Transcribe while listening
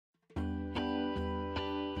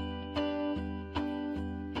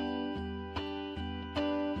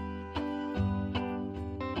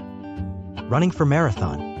running for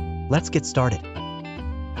marathon. Let's get started.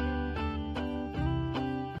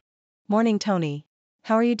 Morning, Tony.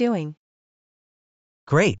 How are you doing?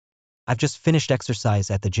 Great. I've just finished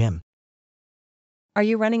exercise at the gym. Are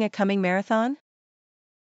you running a coming marathon?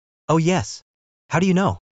 Oh yes. How do you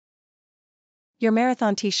know? Your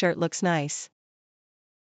marathon t-shirt looks nice.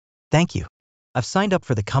 Thank you. I've signed up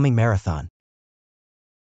for the coming marathon.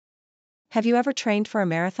 Have you ever trained for a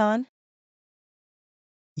marathon?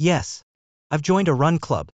 Yes. I've joined a run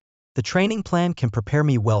club. The training plan can prepare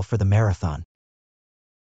me well for the marathon.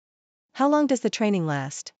 How long does the training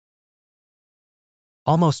last?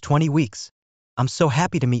 Almost 20 weeks. I'm so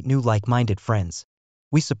happy to meet new like-minded friends.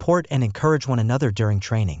 We support and encourage one another during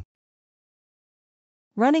training.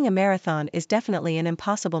 Running a marathon is definitely an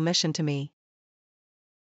impossible mission to me.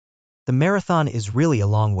 The marathon is really a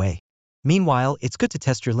long way. Meanwhile, it's good to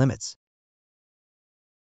test your limits.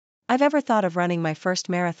 I've ever thought of running my first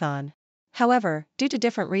marathon. However, due to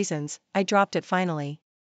different reasons, I dropped it finally.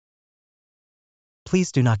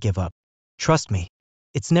 Please do not give up. Trust me.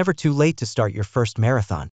 It's never too late to start your first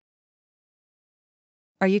marathon.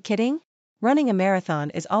 Are you kidding? Running a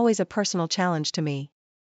marathon is always a personal challenge to me.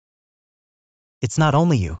 It's not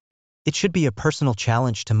only you. It should be a personal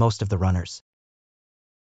challenge to most of the runners.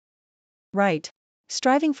 Right.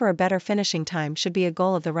 Striving for a better finishing time should be a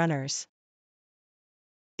goal of the runners.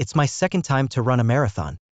 It's my second time to run a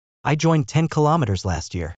marathon. I joined 10 kilometers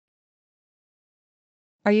last year.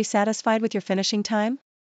 Are you satisfied with your finishing time?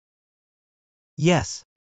 Yes.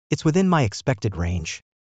 It's within my expected range.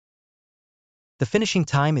 The finishing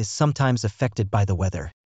time is sometimes affected by the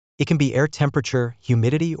weather. It can be air temperature,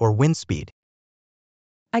 humidity, or wind speed.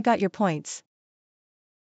 I got your points.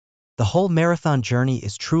 The whole marathon journey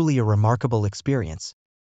is truly a remarkable experience.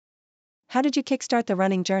 How did you kickstart the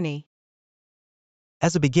running journey?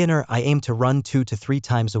 As a beginner, I aim to run 2 to 3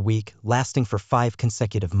 times a week, lasting for 5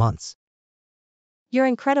 consecutive months. You're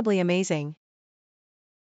incredibly amazing.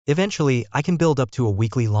 Eventually, I can build up to a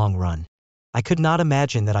weekly long run. I could not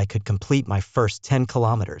imagine that I could complete my first 10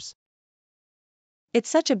 kilometers. It's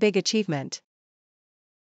such a big achievement.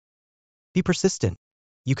 Be persistent.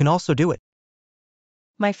 You can also do it.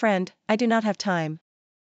 My friend, I do not have time.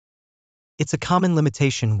 It's a common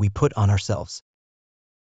limitation we put on ourselves.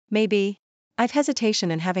 Maybe. I've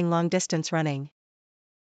hesitation in having long-distance running.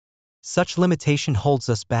 Such limitation holds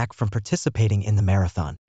us back from participating in the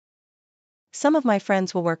marathon. Some of my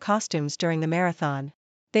friends will wear costumes during the marathon.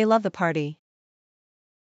 They love the party.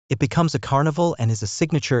 It becomes a carnival and is a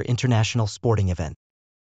signature international sporting event.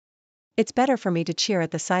 It's better for me to cheer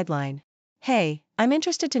at the sideline. Hey, I'm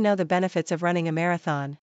interested to know the benefits of running a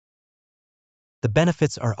marathon. The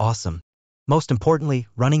benefits are awesome. Most importantly,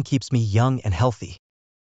 running keeps me young and healthy.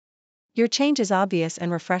 Your change is obvious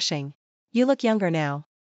and refreshing. You look younger now.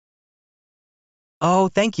 Oh,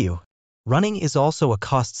 thank you. Running is also a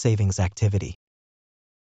cost savings activity.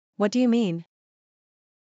 What do you mean?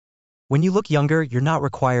 When you look younger, you're not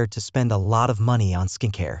required to spend a lot of money on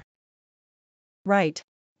skincare. Right.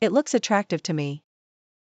 It looks attractive to me.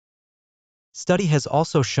 Study has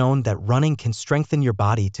also shown that running can strengthen your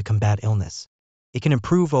body to combat illness. It can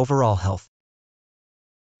improve overall health.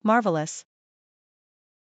 Marvelous.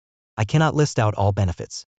 I cannot list out all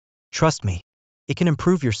benefits. Trust me, it can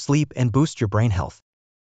improve your sleep and boost your brain health.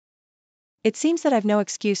 It seems that I've no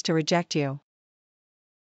excuse to reject you.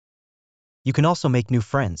 You can also make new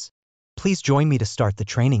friends. Please join me to start the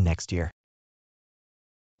training next year.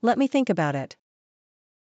 Let me think about it.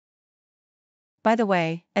 By the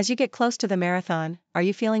way, as you get close to the marathon, are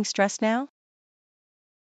you feeling stressed now?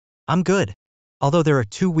 I'm good. Although there are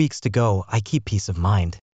 2 weeks to go, I keep peace of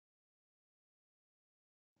mind.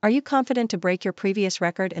 Are you confident to break your previous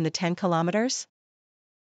record in the 10 kilometers?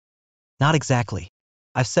 Not exactly.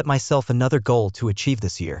 I've set myself another goal to achieve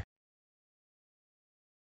this year.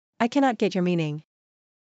 I cannot get your meaning.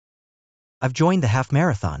 I've joined the half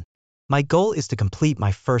marathon. My goal is to complete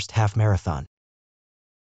my first half marathon.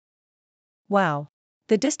 Wow.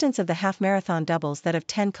 The distance of the half marathon doubles that of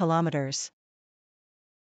 10 kilometers.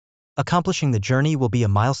 Accomplishing the journey will be a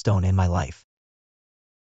milestone in my life.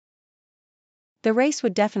 The race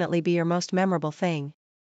would definitely be your most memorable thing.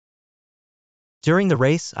 During the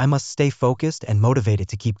race, I must stay focused and motivated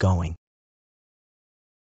to keep going.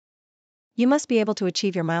 You must be able to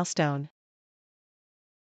achieve your milestone.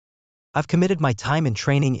 I've committed my time and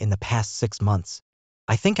training in the past 6 months.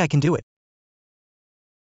 I think I can do it.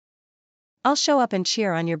 I'll show up and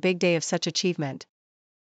cheer on your big day of such achievement.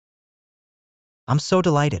 I'm so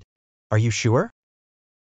delighted. Are you sure?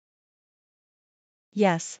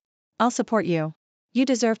 Yes. I'll support you. You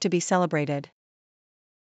deserve to be celebrated.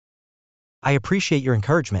 I appreciate your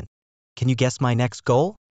encouragement. Can you guess my next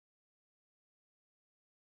goal?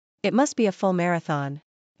 It must be a full marathon.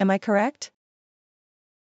 Am I correct?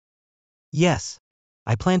 Yes.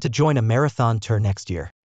 I plan to join a marathon tour next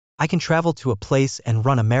year. I can travel to a place and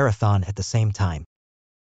run a marathon at the same time.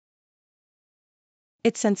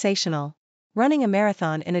 It's sensational. Running a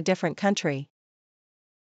marathon in a different country.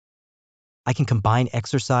 I can combine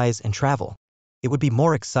exercise and travel. It would be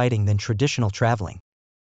more exciting than traditional traveling.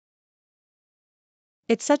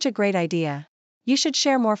 It's such a great idea. You should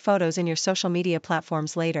share more photos in your social media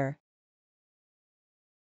platforms later.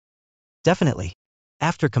 Definitely.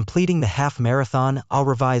 After completing the half marathon, I'll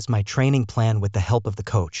revise my training plan with the help of the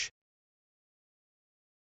coach.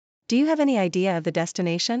 Do you have any idea of the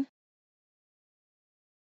destination?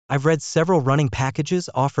 I've read several running packages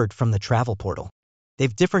offered from the travel portal.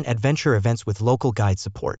 They've different adventure events with local guide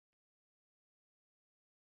support.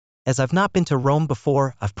 As I've not been to Rome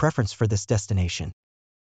before, I've preference for this destination.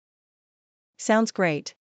 Sounds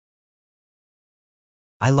great.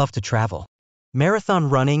 I love to travel. Marathon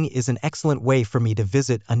running is an excellent way for me to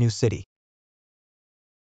visit a new city.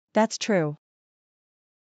 That's true.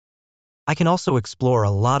 I can also explore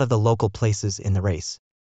a lot of the local places in the race.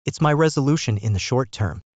 It's my resolution in the short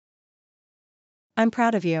term. I'm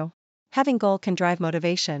proud of you. Having goal can drive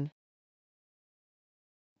motivation.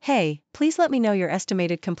 Hey, please let me know your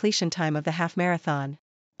estimated completion time of the half marathon.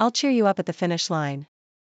 I'll cheer you up at the finish line.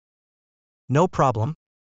 No problem.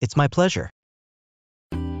 It's my pleasure.